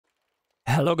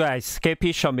Hello guys,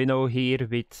 KP Shamino here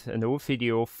with a new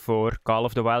video for Call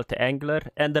of the Wild Angler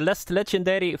and the last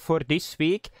legendary for this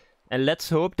week. And let's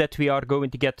hope that we are going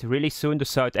to get really soon the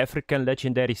South African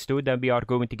legendaries too, then we are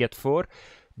going to get 4.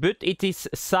 But it is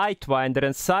Sidewinder,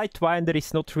 and Sidewinder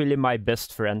is not really my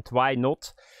best friend. Why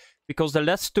not? Because the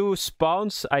last 2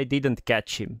 spawns I didn't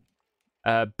catch him.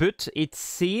 But it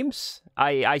seems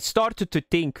I started to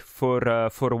think for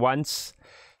once,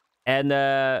 and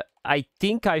I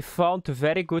think I found a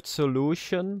very good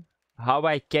solution how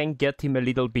I can get him a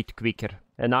little bit quicker.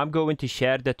 And I'm going to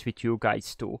share that with you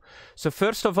guys too. So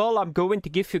first of all, I'm going to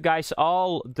give you guys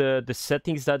all the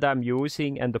settings that I'm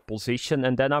using and the position.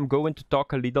 And then I'm going to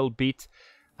talk a little bit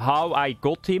how I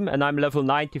got him. And I'm level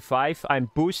 95. I'm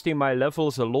boosting my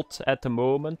levels a lot at the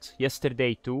moment.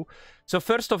 Yesterday too. So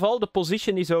first of all, the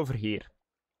position is over here.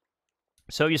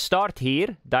 So you start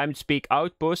here, Diamond Peak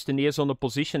Outpost, and he is on a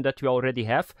position that we already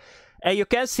have. And you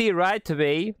can see right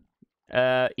away,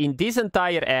 in this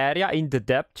entire area, in the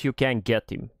depth, you can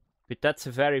get him. But that's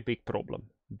a very big problem.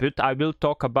 But I will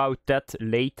talk about that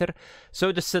later.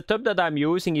 So the setup that I'm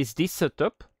using is this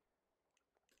setup.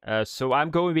 So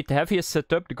I'm going with the heaviest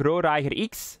setup, the Growriger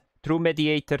X, True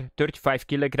Mediator, 35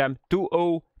 kg,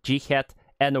 2O, Jig-Head,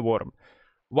 and a worm.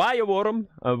 Why a worm?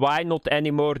 Why not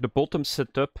anymore the bottom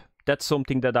setup? That's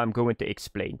something that I'm going to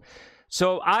explain.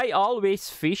 So I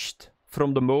always fished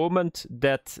from the moment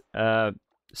that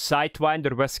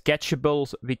Sidewinder was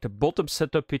catchable with the bottom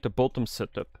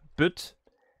setup, But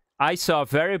I saw a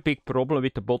very big problem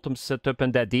with the bottom setup,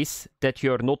 and that is that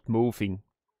you're not moving.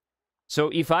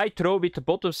 So if I throw with the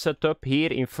bottom setup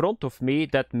here in front of me,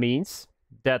 that means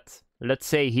that, let's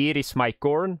say here is my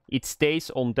corn, it stays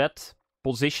on that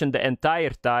position the entire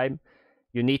time.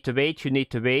 You need to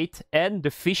wait, and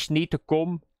the fish need to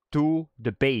come to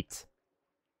the bait.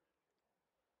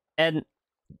 And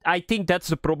I think that's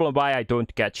the problem why I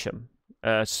don't catch them.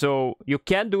 So you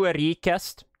can do a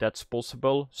recast, that's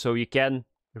possible. So you can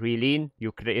reel in,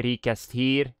 you recast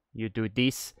here, you do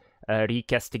this,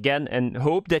 recast again, and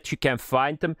hope that you can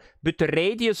find them. But the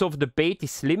radius of the bait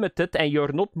is limited, and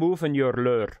you're not moving your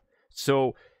lure.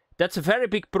 So that's a very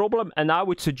big problem, and I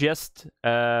would suggest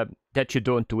that you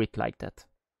don't do it like that.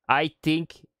 I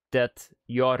think that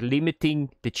you are limiting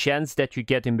the chance that you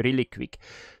get him really quick.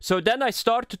 So then I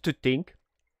started to think,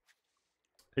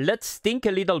 let's think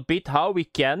a little bit how we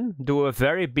can do a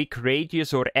very big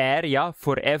radius or area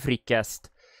for every cast.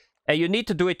 And you need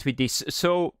to do it with this.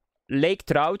 So lake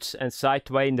trouts, and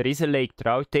Sidewinder is a lake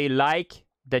trout, they like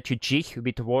that you jig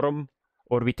with worm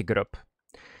or with a grub.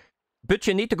 But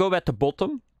you need to go at the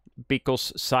bottom,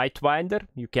 because Sidewinder,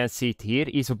 you can see it here,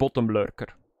 is a bottom lurker.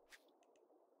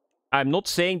 I'm not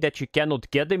saying that you cannot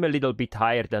get him a little bit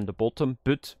higher than the bottom,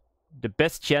 but the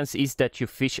best chance is that you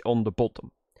fish on the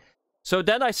bottom. So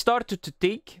then I started to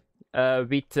think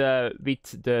with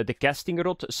the casting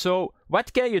rod. So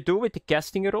what can you do with the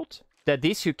casting rod? That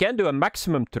is, you can do a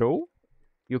maximum throw.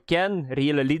 You can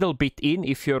reel a little bit in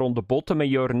if you're on the bottom and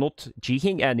you're not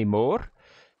jigging anymore.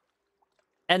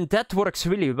 And that works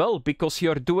really well because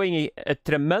you're doing a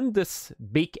tremendous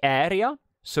big area.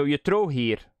 So you throw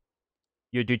here.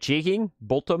 You do jigging,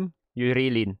 bottom, you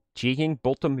reel in. Jigging,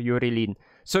 bottom, you reel in.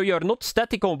 So you're not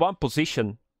static on one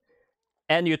position.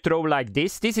 And you throw like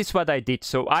this. This is what I did.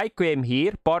 So I came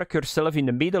here, park yourself in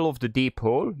the middle of the deep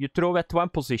hole. You throw at one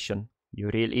position, you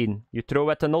reel in. You throw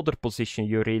at another position,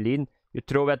 you reel in. You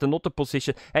throw at another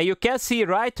position. And you can see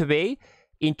right away,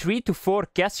 in 3 to 4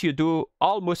 casts, you do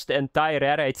almost the entire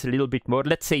area. It's a little bit more.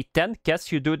 Let's say 10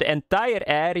 casts, you do the entire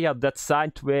area that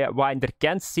Sidewinder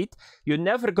can sit. You're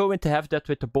never going to have that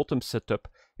with the bottom setup.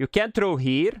 You can throw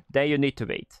here, then you need to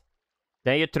wait.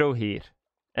 Then you throw here.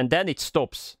 And then it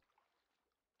stops.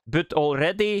 But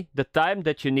already, the time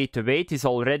that you need to wait is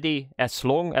already as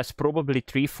long as probably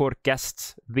 3-4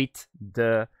 casts with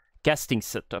the casting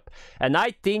setup. And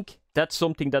I think that's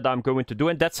something that I'm going to do,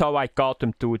 and that's how I caught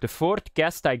them too. The 4th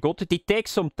cast I got it. It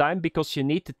takes some time because you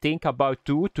need to think about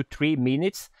 2 to 3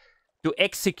 minutes to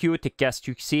execute the cast.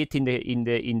 You see it in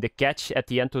the catch at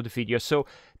the end of the video. So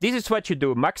this is what you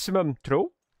do: maximum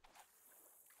throw.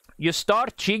 You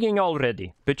start jigging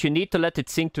already, but you need to let it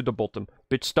sink to the bottom.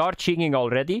 But start jigging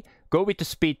already. Go with the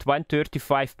speed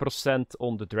 135%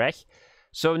 on the drag.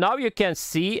 So now you can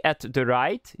see at the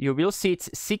right, you will see it's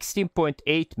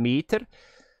 16.8 meter.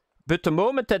 But the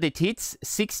moment that it hits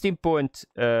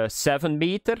 16.7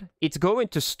 meter, it's going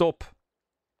to stop.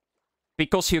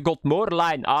 Because you got more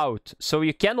line out. So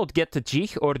you cannot get the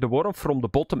jig or the worm from the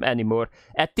bottom anymore.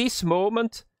 At this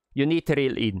moment, you need to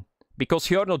reel in.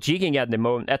 because you're not jigging at the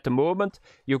moment. At the moment,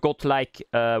 you got like,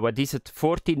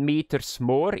 14 meters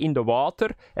more in the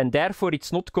water, and therefore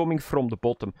it's not coming from the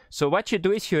bottom. So what you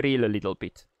do is you reel a little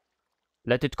bit.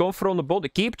 Let it come from the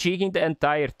bottom. Keep jigging the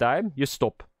entire time. You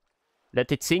stop.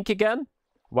 Let it sink again.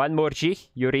 One more jig.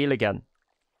 You reel again.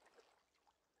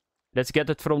 Let's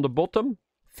get it from the bottom.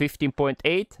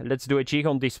 15.8. Let's do a jig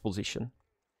on this position.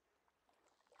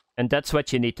 And that's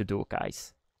what you need to do,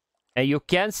 guys. And you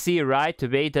can see right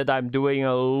away that I'm doing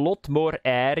a lot more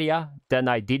area than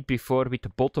I did before with the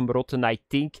bottom rod. And I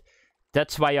think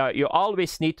that's why you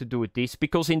always need to do this.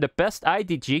 Because in the past I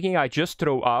did jigging, I just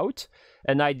throw out.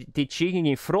 And I did jigging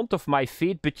in front of my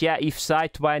feet. But yeah, if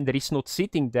Sidewinder is not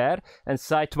sitting there and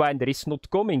Sidewinder is not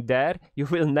coming there, you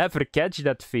will never catch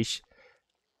that fish.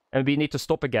 And we need to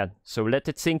stop again. So let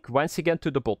it sink once again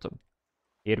to the bottom.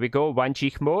 Here we go, one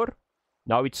jig more.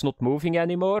 Now it's not moving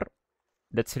anymore.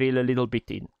 Let's reel a little bit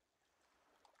in.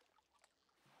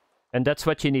 And that's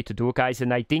what you need to do, guys.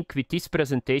 And I think with this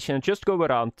presentation, just go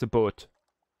around the boat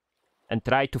and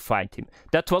try to find him.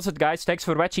 That was it, guys. Thanks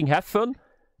for watching. Have fun.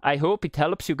 I hope it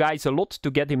helps you guys a lot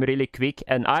to get him really quick.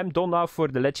 And I'm done now for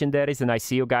the legendaries, and I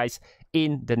see you guys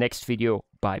in the next video.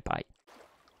 Bye-bye.